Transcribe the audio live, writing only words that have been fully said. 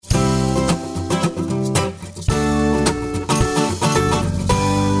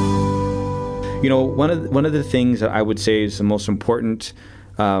One of the things that I would say is the most important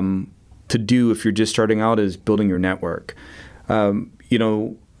to do if you're just starting out is building your network.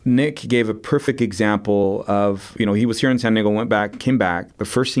 Nick gave a perfect example of, he was here in San Diego, came back. The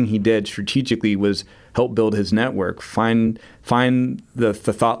first thing he did strategically was help build his network, find the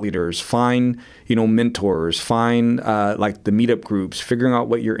thought leaders, find, mentors, find like the meetup groups, figuring out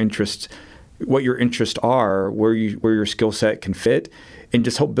what your interests are, where your skill set can fit, and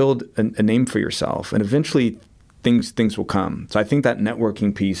just help build a name for yourself. And eventually things will come. So I think that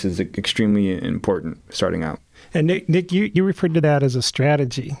networking piece is extremely important starting out. And Nick, you referred to that as a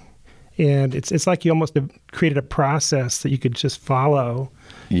strategy. And it's like you almost have created a process that you could just follow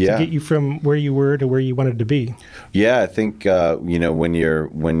to get you from where you were to where you wanted to be. Yeah, I think when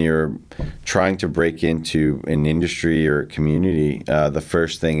you're trying to break into an industry or a community, the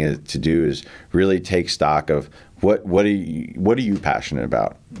first thing to do is really take stock of what are you passionate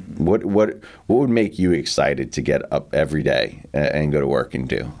about? What would make you excited to get up every day and go to work and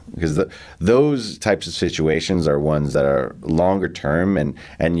do? Because those types of situations are ones that are longer term,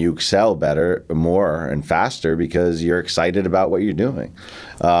 and you excel better, more, and faster because you're excited about what you're doing.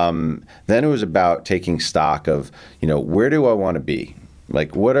 Then it was about taking stock of, where do I want to be?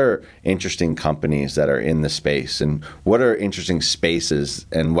 Like, what are interesting companies that are in the space, and what are interesting spaces,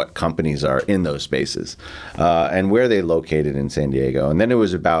 and what companies are in those spaces, and where are they located in San Diego? And then it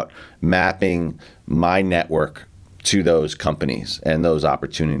was about mapping my network to those companies and those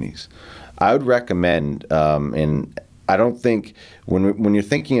opportunities. I would recommend, and I don't think when you're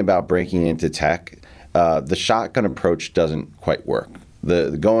thinking about breaking into tech, the shotgun approach doesn't quite work.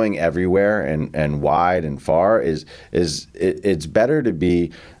 The going everywhere and wide and far it's better to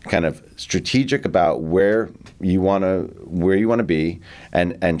be kind of strategic about where you want to be,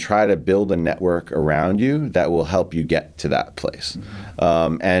 and try to build a network around you that will help you get to that place.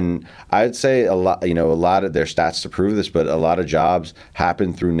 And I'd say a lot of their stats to prove this, but a lot of jobs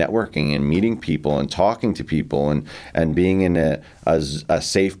happen through networking and meeting people and talking to people and being in a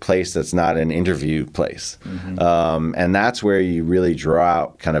safe place that's not an interview place. And that's where you really draw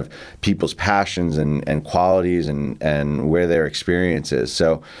out kind of people's passions and qualities and where their experience is.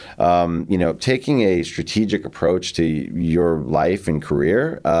 So, taking a strategic approach to your life and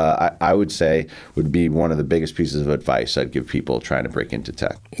career, I would say would be one of the biggest pieces of advice I'd give people trying to break into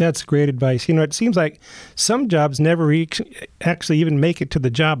tech. That's great advice. It seems like some jobs never actually even make it to the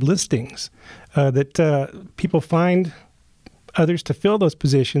job listings, that people find others to fill those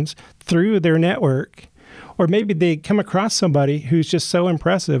positions through their network, or maybe they come across somebody who's just so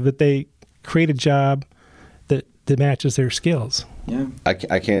impressive that they create a job that matches their skills. Yeah,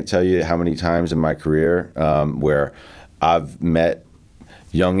 I can't tell you how many times in my career where I've met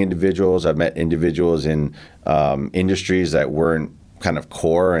young individuals, I've met individuals in industries that weren't kind of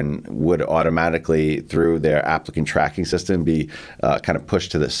core and would automatically, through their applicant tracking system, be kind of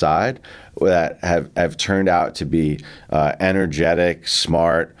pushed to the side, that have turned out to be energetic,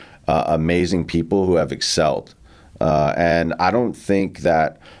 smart, amazing people who have excelled. And I don't think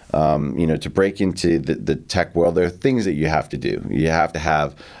that, to break into the tech world, there are things that you have to do. You have to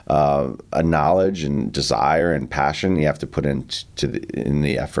have a knowledge and desire and passion. You have to put in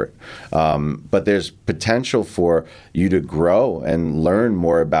the effort. But there's potential for you to grow and learn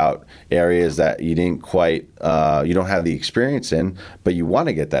more about areas that you didn't quite, you don't have the experience in, but you want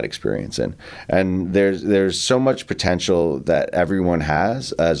to get that experience in. And there's so much potential that everyone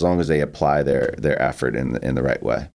has, as long as they apply their effort in the right way.